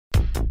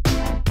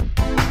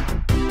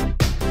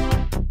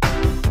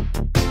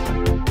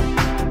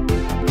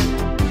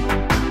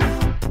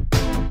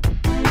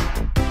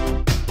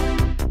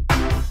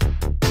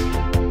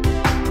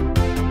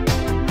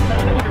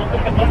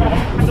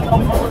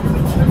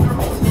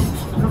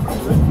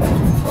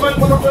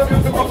Hey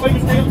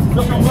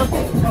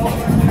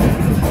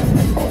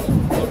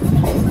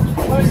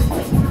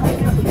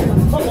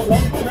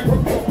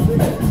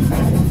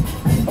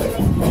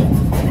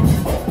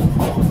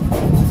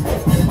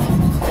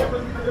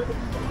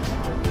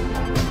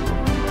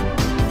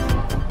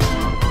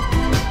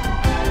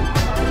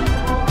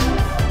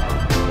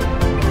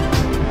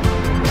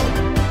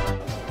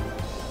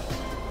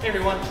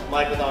everyone,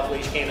 Mike with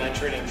Leash K9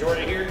 Training,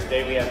 Georgia here.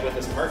 Today we have with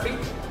us Murphy.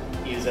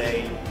 He's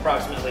a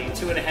approximately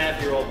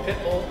 2.5-year-old pit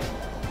bull.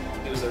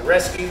 He was a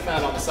rescue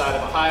found on the side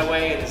of a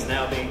highway and is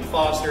now being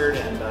fostered,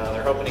 and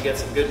they're hoping to get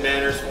some good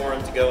manners for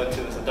him to go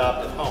into his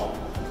adoptive home.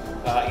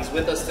 He's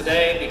with us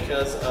today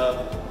because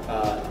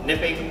of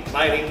nipping,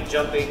 biting,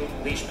 jumping,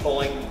 leash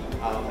pulling,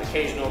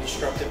 occasional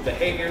destructive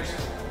behaviors.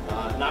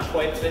 Not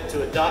quite fit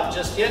to adopt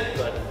just yet,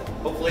 but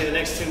hopefully the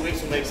next 2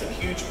 weeks will make some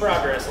huge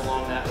progress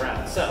along that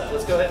route. So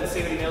let's go ahead and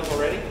see what he knows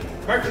already.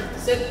 Murphy,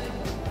 sit.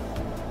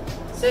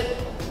 Sit.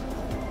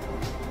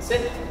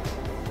 Sit.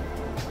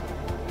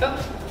 Come.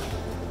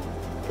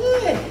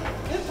 Good.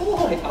 Good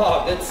boy.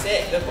 Oh, good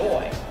sit. Good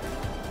boy.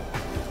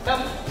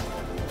 Come.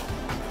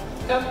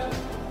 Come.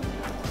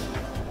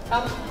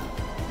 Come.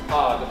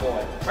 Oh, good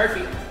boy.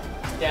 Murphy.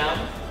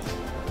 Down.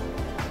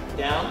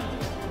 Down.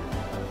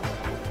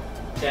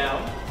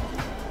 Down.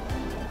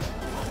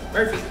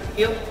 Murphy.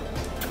 Heel.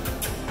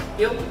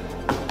 Heel.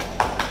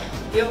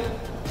 Heel.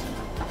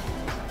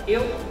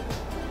 Heel.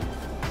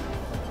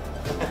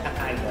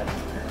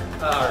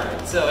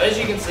 Alright, so as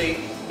you can see,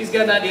 he's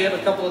got an idea of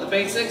a couple of the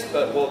basics,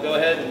 but we'll go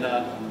ahead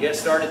and get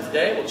started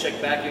today. We'll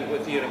check back in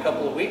with you in a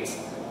couple of weeks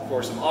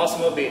for some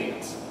awesome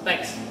obedience.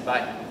 Thanks.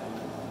 Bye.